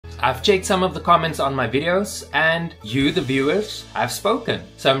I've checked some of the comments on my videos and you, the viewers, have spoken.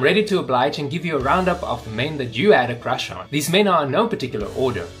 So I'm ready to oblige and give you a roundup of the men that you had a crush on. These men are in no particular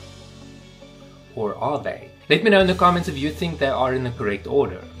order. Or are they? Let me know in the comments if you think they are in the correct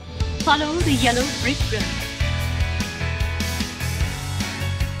order. Follow the yellow brick road.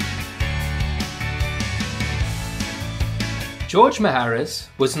 George Maharis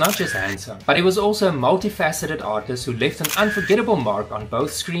was not just handsome, but he was also a multifaceted artist who left an unforgettable mark on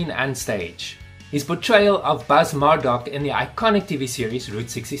both screen and stage. His portrayal of Buzz Murdoch in the iconic TV series Route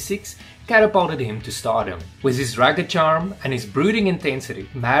 66 catapulted him to stardom. With his rugged charm and his brooding intensity,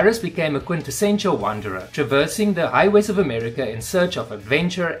 Maharis became a quintessential wanderer, traversing the highways of America in search of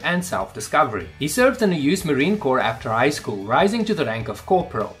adventure and self-discovery. He served in the U.S. Marine Corps after high school, rising to the rank of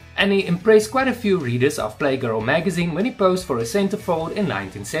corporal. And he impressed quite a few readers of Playgirl magazine when he posed for a centerfold in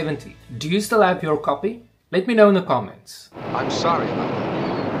 1970. Do you still have your copy? Let me know in the comments. I'm sorry about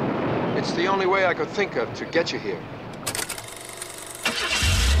that. It's the only way I could think of to get you here.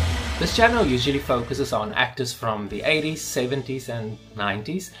 This channel usually focuses on actors from the 80s, 70s and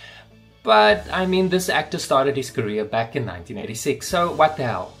 90s. But I mean, this actor started his career back in 1986, so what the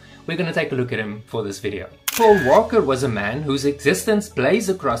hell? We're gonna take a look at him for this video. Paul Walker was a man whose existence blazed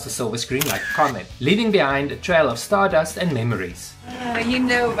across the silver screen like a comet, leaving behind a trail of stardust and memories. You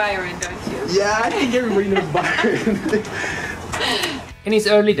know Byron, don't you? Yeah, I think everybody knows Byron. In his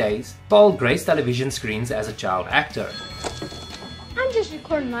early days, Paul graced television screens as a child actor. I'm just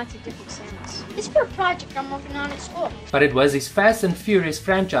recording lots of different sounds. It's for a project I'm working on at school. But it was his Fast and Furious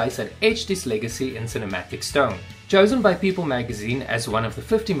franchise that etched his legacy in cinematic stone. Chosen by People magazine as one of the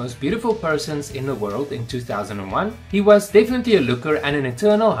 50 most beautiful persons in the world in 2001, he was definitely a looker and an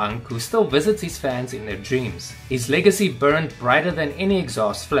eternal hunk who still visits his fans in their dreams. His legacy burned brighter than any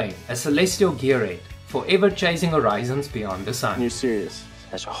exhaust flame, a celestial gearhead, forever chasing horizons beyond the sun. You're serious?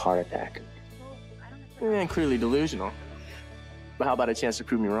 That's a heart attack. And clearly delusional. But how about a chance to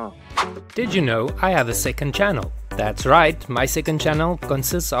prove me wrong? Did you know I have a second channel? That's right, my second channel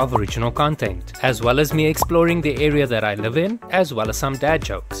consists of original content, as well as me exploring the area that I live in, as well as some dad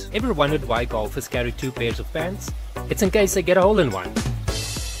jokes. Ever wondered why golfers carry 2 pairs of pants? It's in case they get a hole in one.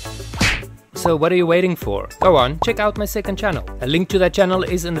 So what are you waiting for? Go on, check out my second channel. A link to that channel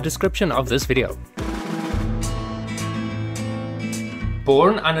is in the description of this video.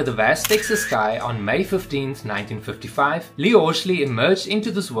 Born under the vast Texas sky on May 15, 1955, Lee Horsley emerged into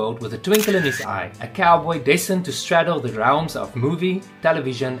this world with a twinkle in his eye, a cowboy destined to straddle the realms of movie,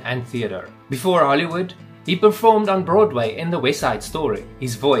 television and theater. Before Hollywood, he performed on Broadway in the West Side Story.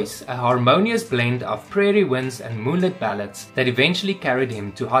 His voice, a harmonious blend of prairie winds and moonlit ballads that eventually carried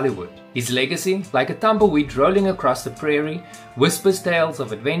him to Hollywood. His legacy, like a tumbleweed rolling across the prairie, whispers tales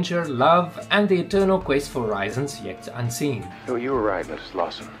of adventure, love, and the eternal quest for horizons yet unseen. Oh, you were right, Mrs.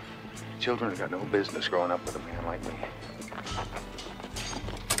 Lawson. Children have got no business growing up with a man like me.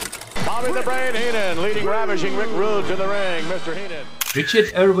 Bobby the Brain Heenan, leading Ravishing Rick Rude to the ring. Mr. Heenan.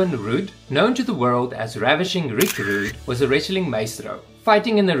 Richard Irwin Rude, known to the world as Ravishing Rick Rude, was a wrestling maestro,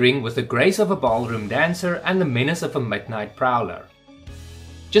 fighting in the ring with the grace of a ballroom dancer and the menace of a midnight prowler.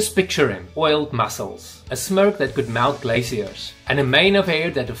 Just picture him, oiled muscles, a smirk that could melt glaciers, and a mane of hair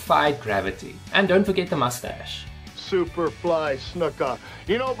that defied gravity. And don't forget the mustache. Superfly snooker.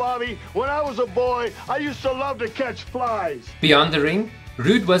 You know, Bobby, when I was a boy, I used to love to catch flies. Beyond the ring,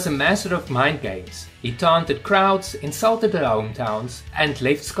 Rude was a master of mind games. He taunted crowds, insulted their hometowns, and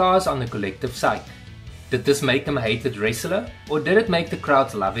left scars on the collective psyche. Did this make him a hated wrestler, or did it make the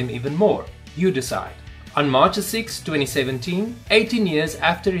crowds love him even more? You decide. On March 6, 2017, 18 years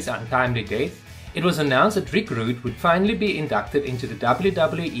after his untimely death, it was announced that Rick Rude would finally be inducted into the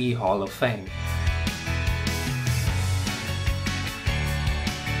WWE Hall of Fame.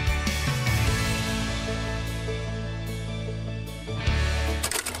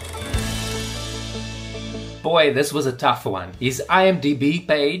 Boy, this was a tough one. His IMDb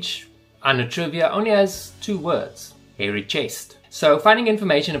page, under trivia, only has 2 words, hairy chest. So finding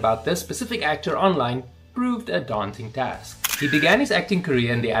information about this specific actor online proved a daunting task. He began his acting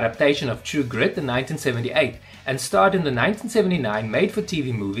career in the adaptation of True Grit in 1978 and starred in the 1979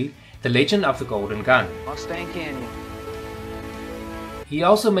 made-for-TV movie The Legend of the Golden Gun. Mustang Canyon. He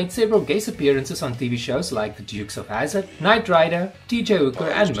also made several guest appearances on TV shows like The Dukes of Hazzard, Knight Rider, TJ Hooker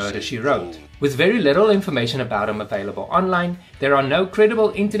and Murder, She Wrote. With very little information about him available online, there are no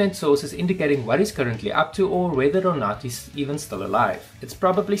credible internet sources indicating what he's currently up to or whether or not he's even still alive. It's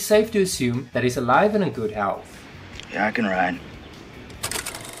probably safe to assume that he's alive and in good health. Yeah, I can ride.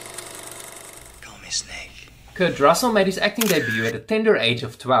 Call me Snake. Kurt Russell made his acting debut at a tender age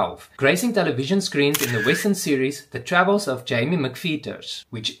of 12, gracing television screens in the Western series The Travels of Jamie McPheeters,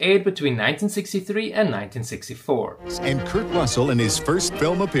 which aired between 1963 and 1964. And Kurt Russell in his first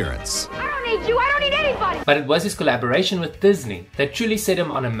film appearance. I don't need you, I don't need anybody! But it was his collaboration with Disney that truly set him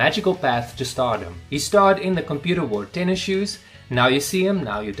on a magical path to stardom. He starred in The Computer Wore Tennis Shoes, Now You See Him,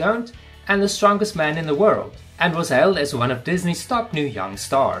 Now You Don't, and The Strongest Man in the World, and was hailed as one of Disney's top new young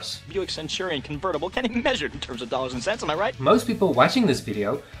stars. Buick Centurion convertible can't even measure in terms of dollars and cents, am I right? Most people watching this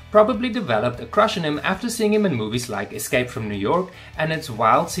video probably developed a crush on him after seeing him in movies like Escape from New York and its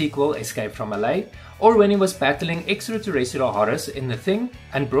wild sequel Escape from LA, or when he was battling extraterrestrial horrors in The Thing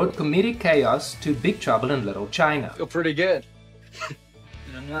and brought comedic chaos to Big Trouble in Little China. I feel pretty good.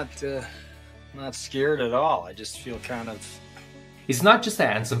 I'm not scared at all. I just feel kind of... He's not just a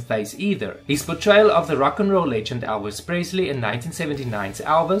handsome face either. His portrayal of the rock and roll legend Elvis Presley in 1979's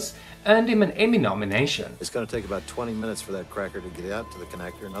Elvis earned him an Emmy nomination. It's going to take about 20 minutes for that cracker to get out to the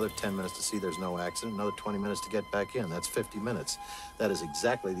connector, another 10 minutes to see there's no accident, another 20 minutes to get back in. That's 50 minutes. That is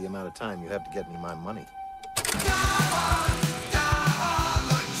exactly the amount of time you have to get me my money.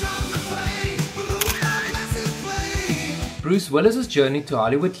 Bruce Willis's journey to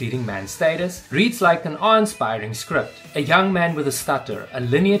Hollywood leading man status reads like an awe-inspiring script. A young man with a stutter, a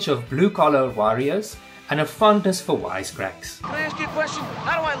lineage of blue-collar warriors, and a fondness for wisecracks. Can I ask you a question?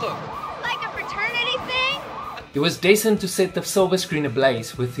 How do I look? Like a fraternity thing? He was destined to set the silver screen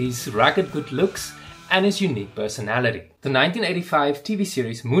ablaze with his rugged good looks and his unique personality. The 1985 TV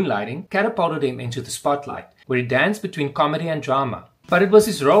series Moonlighting catapulted him into the spotlight, where he danced between comedy and drama. But it was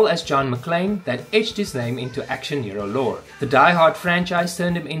his role as John McClane that etched his name into action hero lore. The Die Hard franchise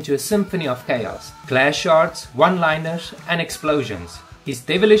turned him into a symphony of chaos, glass shards, one-liners, and explosions. His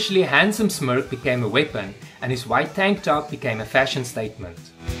devilishly handsome smirk became a weapon, and his white tank top became a fashion statement.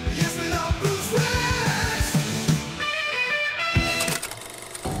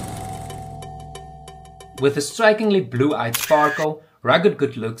 With a strikingly blue-eyed sparkle, rugged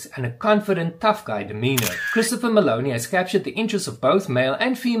good looks, and a confident, tough guy demeanor, Christopher Maloney has captured the interest of both male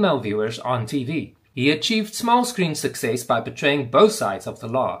and female viewers on TV. He achieved small screen success by portraying both sides of the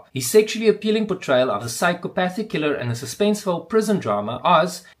law. His sexually appealing portrayal of the psychopathic killer in the suspenseful prison drama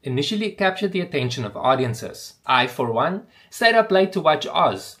Oz initially captured the attention of audiences. I, for one, stayed up late to watch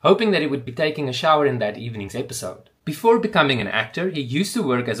Oz, hoping that he would be taking a shower in that evening's episode. Before becoming an actor, he used to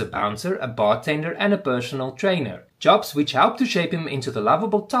work as a bouncer, a bartender, and a personal trainer. Jobs which helped to shape him into the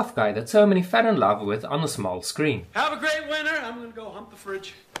lovable tough guy that so many fell in love with on the small screen. Have a great winter. I'm gonna go hump the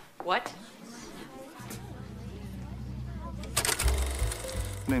fridge. What?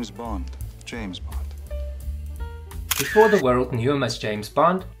 Name's Bond. James Bond. Before the world knew him as James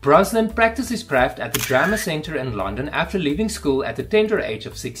Bond, Brosnan practiced his craft at the Drama Centre in London after leaving school at the tender age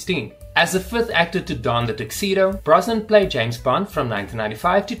of 16. As the fifth actor to don the tuxedo, Brosnan played James Bond from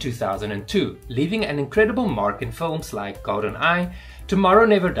 1995 to 2002, leaving an incredible mark in films like GoldenEye, Tomorrow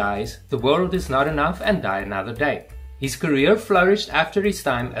Never Dies, The World Is Not Enough, and Die Another Day. His career flourished after his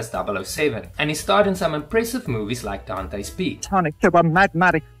time as 007, and he starred in some impressive movies like Dante's Peak. Tonic,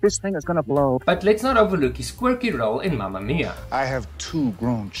 mathematic, this thing is gonna blow. But let's not overlook his quirky role in Mamma Mia. I have 2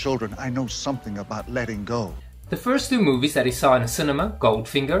 grown children. I know something about letting go. The first 2 movies that he saw in a cinema,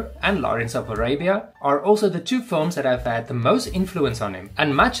 Goldfinger and Lawrence of Arabia, are also the 2 films that have had the most influence on him,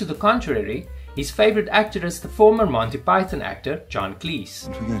 and much to the contrary, his favorite actor is the former Monty Python actor, John Cleese.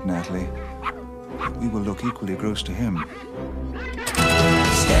 Don't forget, Natalie. We will look equally gross to him.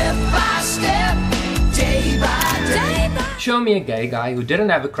 Step by step, day by day. Show me a gay guy who didn't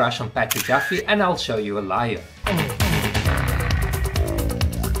have a crush on Patrick Duffy and I'll show you a liar.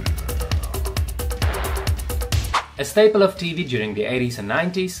 A staple of TV during the 80s and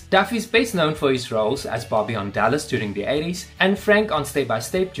 90s, Duffy is best known for his roles as Bobby on Dallas during the 80s and Frank on Step by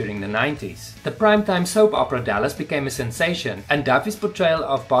Step during the 90s. The primetime soap opera Dallas became a sensation, and Duffy's portrayal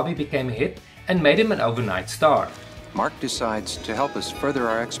of Bobby became a hit and made him an overnight star. Mark decides to help us further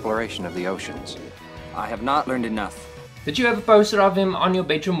our exploration of the oceans. I have not learned enough. Did you have a poster of him on your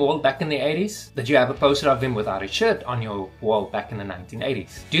bedroom wall back in the 80s? Did you have a poster of him without a shirt on your wall back in the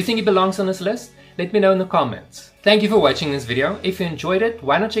 1980s? Do you think he belongs on this list? Let me know in the comments. Thank you for watching this video. If you enjoyed it,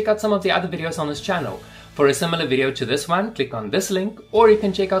 why not check out some of the other videos on this channel? For a similar video to this one, click on this link, or you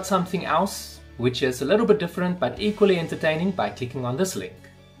can check out something else which is a little bit different but equally entertaining by clicking on this link.